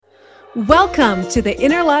Welcome to the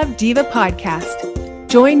Inner Love Diva podcast.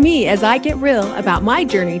 Join me as I get real about my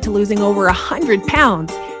journey to losing over 100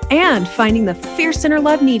 pounds and finding the fierce inner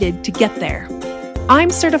love needed to get there. I'm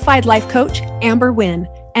certified life coach Amber Wynn,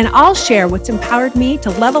 and I'll share what's empowered me to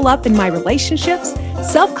level up in my relationships,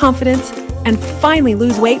 self-confidence, and finally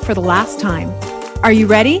lose weight for the last time. Are you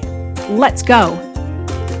ready? Let's go.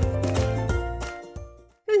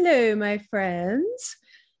 Hello, my friends.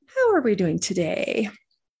 How are we doing today?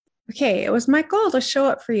 Okay, it was my goal to show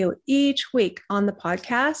up for you each week on the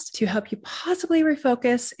podcast to help you possibly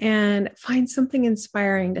refocus and find something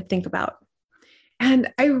inspiring to think about.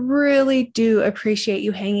 And I really do appreciate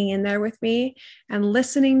you hanging in there with me and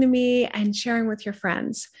listening to me and sharing with your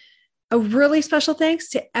friends. A really special thanks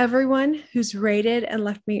to everyone who's rated and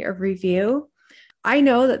left me a review. I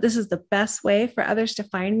know that this is the best way for others to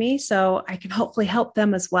find me, so I can hopefully help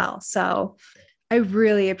them as well. So I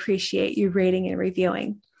really appreciate you rating and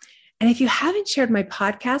reviewing. And if you haven't shared my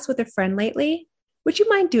podcast with a friend lately, would you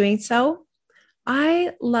mind doing so?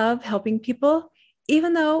 I love helping people,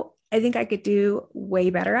 even though I think I could do way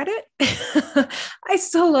better at it. I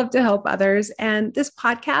still love to help others. And this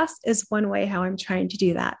podcast is one way how I'm trying to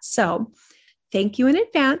do that. So thank you in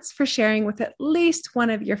advance for sharing with at least one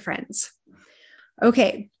of your friends.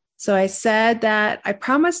 Okay. So I said that I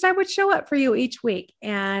promised I would show up for you each week,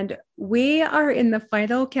 and we are in the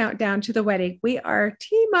final countdown to the wedding. We are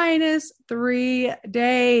T-minus 3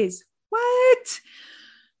 days. What?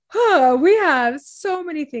 Oh, we have so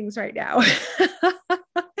many things right now.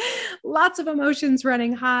 Lots of emotions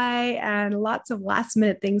running high and lots of last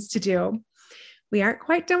minute things to do. We aren't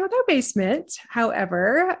quite done with our basement.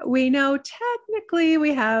 However, we know technically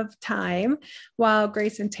we have time while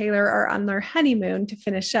Grace and Taylor are on their honeymoon to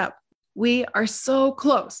finish up. We are so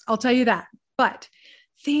close, I'll tell you that. But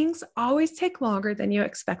things always take longer than you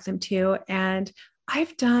expect them to. And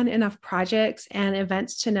I've done enough projects and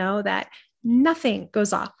events to know that nothing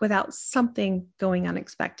goes off without something going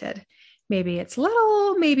unexpected. Maybe it's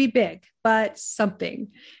little, maybe big, but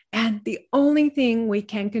something. And the only thing we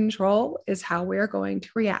can control is how we're going to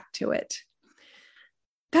react to it.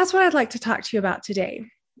 That's what I'd like to talk to you about today.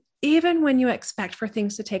 Even when you expect for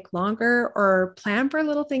things to take longer or plan for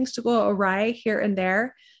little things to go awry here and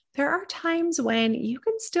there are times when you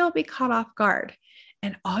can still be caught off guard.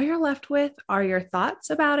 And all you're left with are your thoughts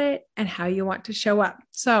about it and how you want to show up.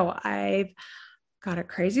 So I've got a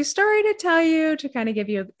crazy story to tell you to kind of give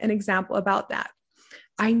you an example about that.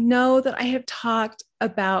 I know that I have talked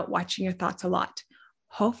about watching your thoughts a lot.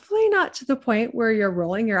 Hopefully not to the point where you're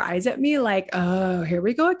rolling your eyes at me like, oh, here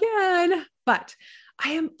we go again. But I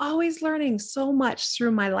am always learning so much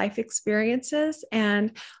through my life experiences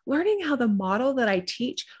and learning how the model that I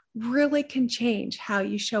teach really can change how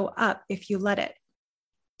you show up if you let it.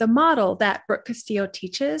 The model that Brooke Castillo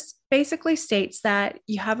teaches basically states that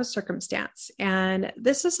you have a circumstance, and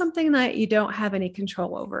this is something that you don't have any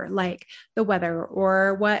control over, like the weather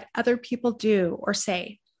or what other people do or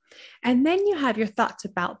say. And then you have your thoughts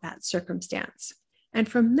about that circumstance. And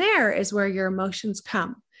from there is where your emotions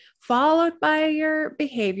come, followed by your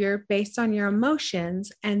behavior based on your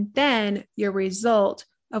emotions, and then your result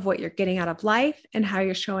of what you're getting out of life and how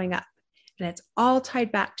you're showing up. And it's all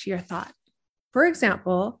tied back to your thought. For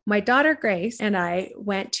example, my daughter Grace and I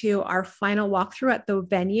went to our final walkthrough at the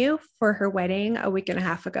venue for her wedding a week and a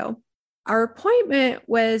half ago. Our appointment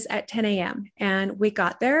was at 10 a.m. and we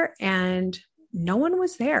got there and no one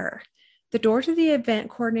was there. The door to the event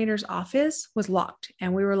coordinator's office was locked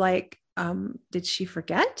and we were like, did she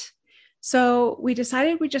forget? So we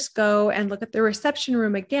decided we'd just go and look at the reception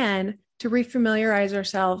room again to refamiliarize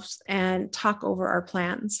ourselves and talk over our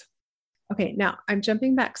plans. Okay, now I'm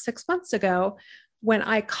jumping back 6 months ago. When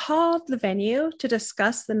I called the venue to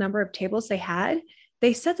discuss the number of tables they had,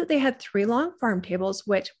 they said that they had 3 long farm tables,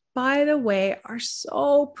 which, by the way, are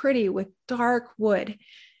so pretty with dark wood.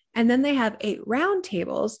 And then they have 8 round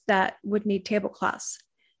tables that would need tablecloths.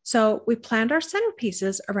 So we planned our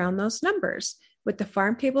centerpieces around those numbers, with the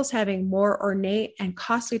farm tables having more ornate and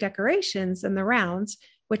costly decorations than the rounds,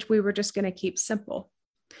 which we were just going to keep simple.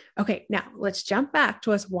 Okay, now let's jump back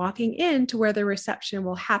to us walking into where the reception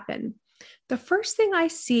will happen. The first thing I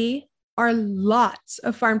see are lots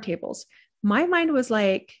of farm tables. My mind was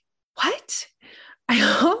like, what? I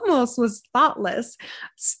almost was thoughtless,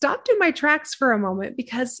 stopped in my tracks for a moment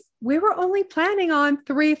because we were only planning on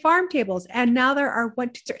 3 farm tables. And now there are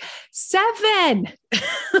 1, 2, 3, 7,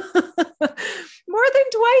 more than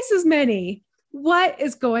twice as many. What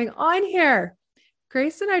is going on here?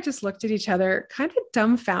 Grace and I just looked at each other kind of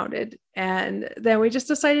dumbfounded. And then we just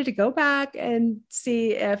decided to go back and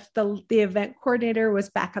see if the event coordinator was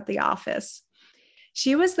back at the office.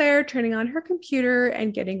 She was there turning on her computer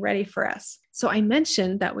and getting ready for us. So I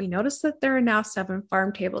mentioned that we noticed that there are now 7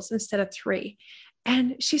 farm tables instead of 3.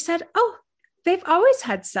 And she said, "Oh, they've always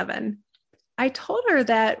had 7." I told her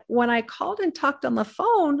that when I called and talked on the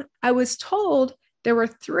phone, I was told there were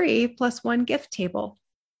 3 plus 1 gift table.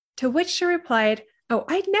 To which she replied, "Oh,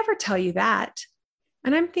 I'd never tell you that."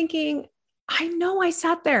 And I'm thinking, I know I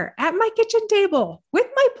sat there at my kitchen table with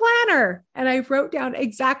my planner and I wrote down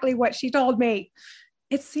exactly what she told me.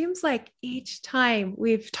 It seems like each time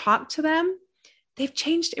we've talked to them, they've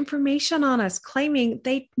changed information on us, claiming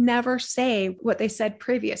they never say what they said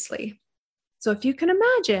previously. So if you can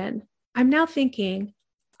imagine, I'm now thinking,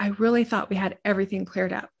 I really thought we had everything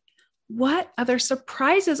cleared up. What other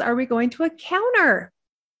surprises are we going to encounter?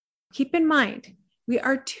 Keep in mind, we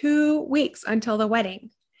are 2 weeks until the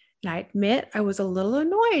wedding. And I admit I was a little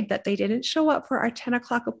annoyed that they didn't show up for our 10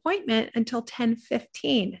 o'clock appointment until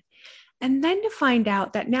 10:15. And then to find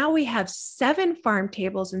out that now we have 7 farm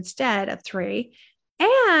tables instead of 3,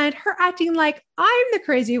 and her acting like I'm the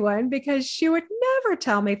crazy one because she would never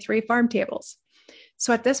tell me 3 farm tables.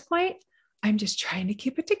 So at this point, I'm just trying to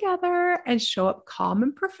keep it together and show up calm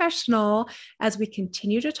and professional as we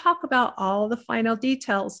continue to talk about all the final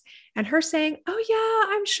details. And her saying, "Oh,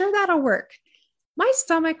 yeah, I'm sure that'll work." My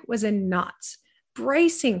stomach was in knots,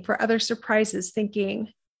 bracing for other surprises,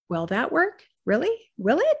 thinking, will that work? Really?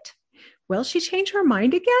 Will it? Will she change her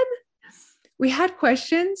mind again? We had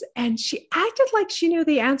questions and she acted like she knew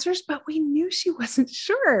the answers, but we knew she wasn't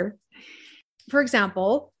sure. For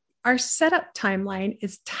example, our setup timeline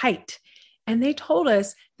is tight. And they told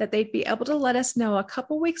us that they'd be able to let us know a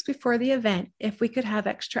couple weeks before the event if we could have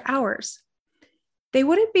extra hours. They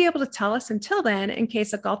wouldn't be able to tell us until then in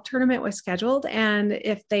case a golf tournament was scheduled and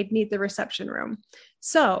if they'd need the reception room.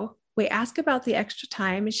 So we ask about the extra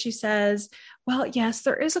time and she says, "Well, yes,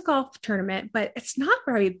 there is a golf tournament, but it's not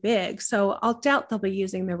very big. So I'll doubt they'll be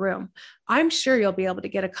using the room. I'm sure you'll be able to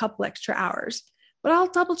get a couple extra hours, but I'll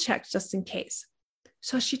double check just in case."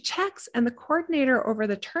 So she checks and the coordinator over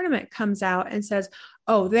the tournament comes out and says,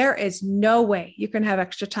 "Oh, there is no way you can have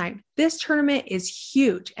extra time. This tournament is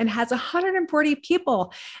huge and has 140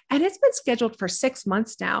 people and it's been scheduled for 6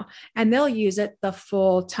 months now and they'll use it the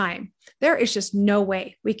full time. There is just no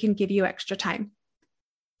way we can give you extra time."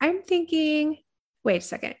 I'm thinking, wait a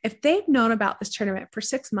second, if they've known about this tournament for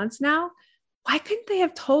 6 months now, why couldn't they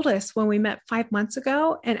have told us when we met 5 months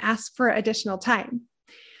ago and asked for additional time?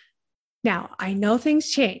 Now, I know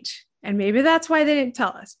things change, and maybe that's why they didn't tell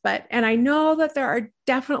us, and I know that there are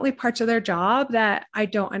definitely parts of their job that I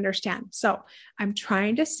don't understand. So I'm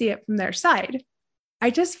trying to see it from their side. I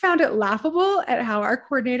just found it laughable at how our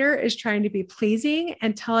coordinator is trying to be pleasing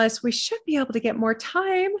and tell us we should be able to get more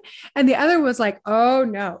time. And the other was like, "Oh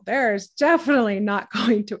no, that is definitely not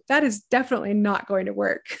going to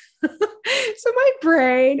work." So my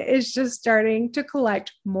brain is just starting to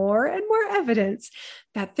collect more and more evidence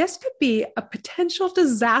that this could be a potential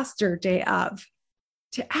disaster day of.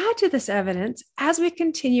 To add to this evidence, as we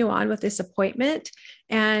continue on with this appointment,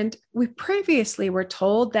 and we previously were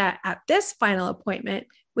told that at this final appointment,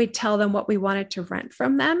 we'd tell them what we wanted to rent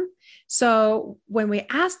from them. So when we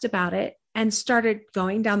asked about it and started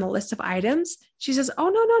going down the list of items, she says, "Oh,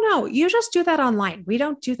 no, you just do that online. We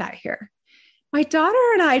don't do that here." My daughter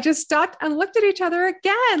and I just stopped and looked at each other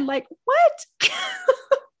again, like, what?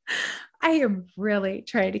 I am really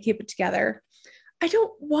trying to keep it together. I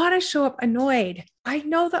don't want to show up annoyed. I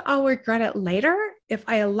know that I'll regret it later if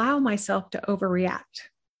I allow myself to overreact.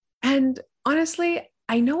 And honestly,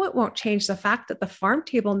 I know it won't change the fact that the farm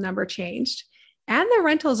table number changed and the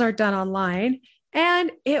rentals are done online,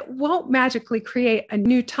 and it won't magically create a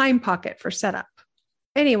new time pocket for setup.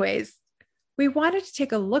 Anyways, we wanted to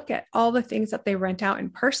take a look at all the things that they rent out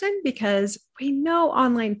in person because we know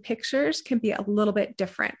online pictures can be a little bit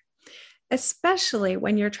different, especially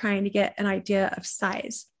when you're trying to get an idea of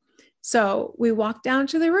size. So we walked down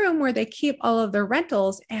to the room where they keep all of their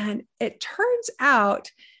rentals, and it turns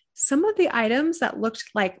out some of the items that looked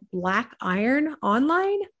like black iron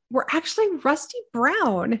online were actually rusty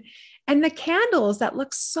brown. And the candles that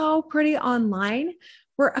looked so pretty online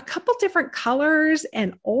were a couple different colors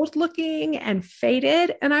and old looking and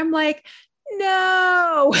faded. And I'm like,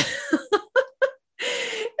 no.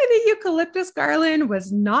 And the eucalyptus garland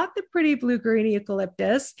was not the pretty blue-green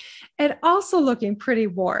eucalyptus and also looking pretty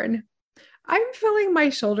worn. I'm feeling my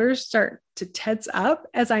shoulders start to tense up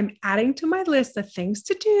as I'm adding to my list of things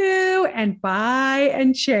to do and buy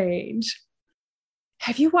and change.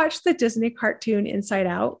 Have you watched the Disney cartoon Inside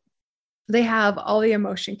Out? They have all the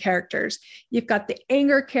emotion characters. You've got the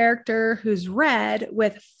anger character who's red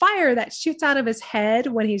with fire that shoots out of his head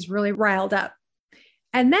when he's really riled up.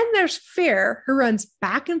 And then there's fear, who runs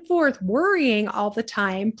back and forth, worrying all the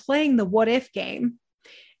time, playing the what if game.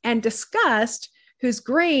 And disgust, who's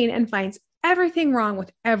green and finds everything wrong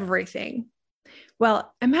with everything.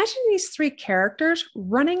 Well, imagine these three characters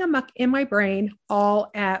running amok in my brain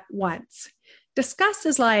all at once. Disgust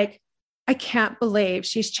is like, I can't believe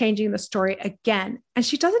she's changing the story again, and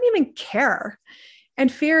she doesn't even care.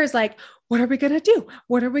 And fear is like, what are we going to do?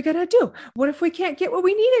 What are we going to do? What if we can't get what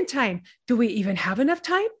we need in time? Do we even have enough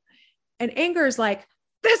time? And anger is like,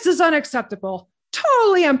 this is unacceptable,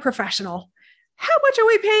 totally unprofessional. How much are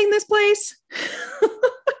we paying this place?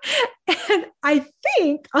 And I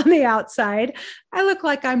think on the outside, I look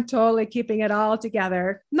like I'm totally keeping it all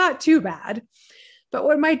together. Not too bad. But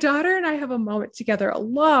when my daughter and I have a moment together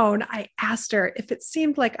alone, I asked her if it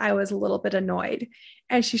seemed like I was a little bit annoyed.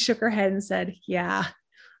 And she shook her head and said, yeah.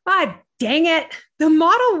 Ah, dang it. The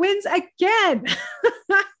model wins again.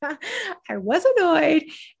 I was annoyed.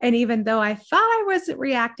 And even though I thought I wasn't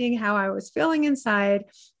reacting how I was feeling inside,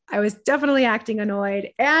 I was definitely acting annoyed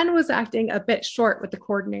and was acting a bit short with the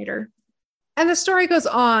coordinator. And the story goes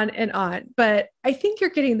on, but I think you're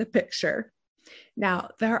getting the picture. Now,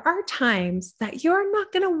 there are times that you're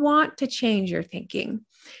not going to want to change your thinking,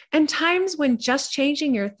 and times when just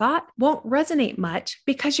changing your thought won't resonate much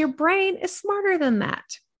because your brain is smarter than that.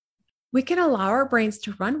 We can allow our brains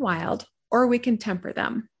to run wild, or we can temper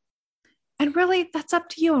them. And really, that's up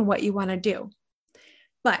to you and what you want to do.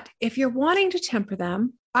 But if you're wanting to temper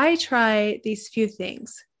them, I try these few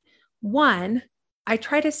things. One, I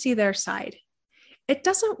try to see their side. It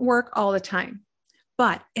doesn't work all the time,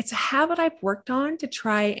 but it's a habit I've worked on to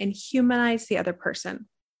try and humanize the other person.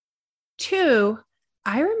 Two,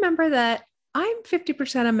 I remember that I'm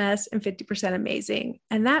 50% a mess and 50% amazing,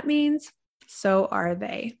 and that means so are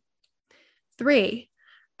they. Three,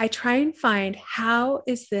 I try and find how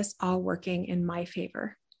is this all working in my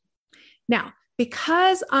favor. Now,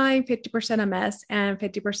 because I'm 50% a mess and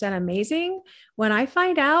 50% amazing, when I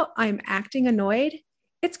find out I'm acting annoyed,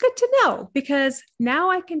 it's good to know, because now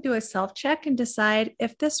I can do a self-check and decide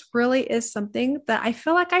if this really is something that I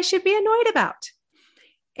feel like I should be annoyed about.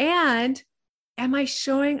 And am I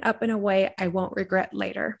showing up in a way I won't regret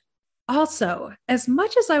later? Also, as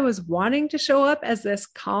much as I was wanting to show up as this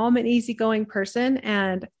calm and easygoing person,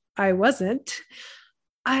 and I wasn't,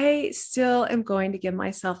 I still am going to give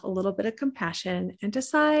myself a little bit of compassion and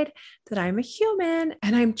decide that I'm a human.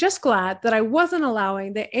 And I'm just glad that I wasn't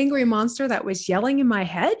allowing the angry monster that was yelling in my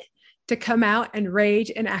head to come out and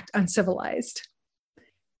rage and act uncivilized.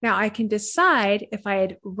 Now I can decide if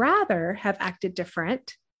I'd rather have acted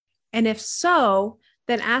different. And if so,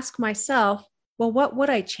 then ask myself, well, what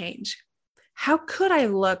would I change? How could I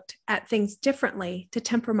look at things differently to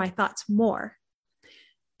temper my thoughts more?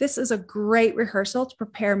 This is a great rehearsal to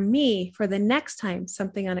prepare me for the next time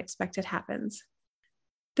something unexpected happens.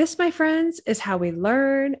 This, my friends, is how we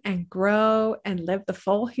learn and grow and live the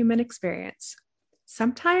full human experience.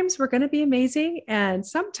 Sometimes we're going to be amazing, and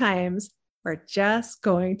sometimes we're just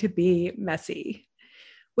going to be messy.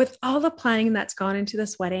 With all the planning that's gone into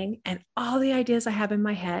this wedding and all the ideas I have in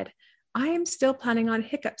my head, I am still planning on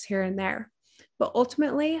hiccups here and there. But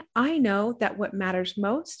ultimately, I know that what matters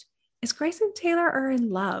most is Grace and Taylor are in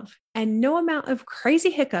love, and no amount of crazy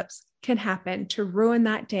hiccups can happen to ruin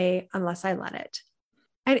that day unless I let it.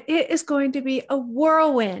 And it is going to be a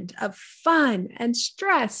whirlwind of fun and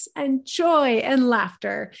stress and joy and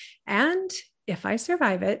laughter. And if I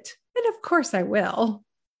survive it, and of course I will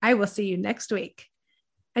see you next week.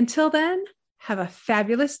 Until then, have a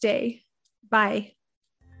fabulous day. Bye.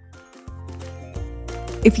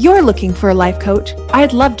 If you're looking for a life coach,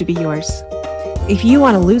 I'd love to be yours. If you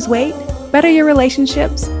want to lose weight, better your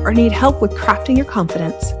relationships, or need help with crafting your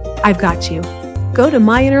confidence, I've got you. Go to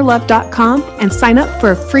myinnerlove.com and sign up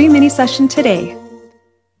for a free mini session today.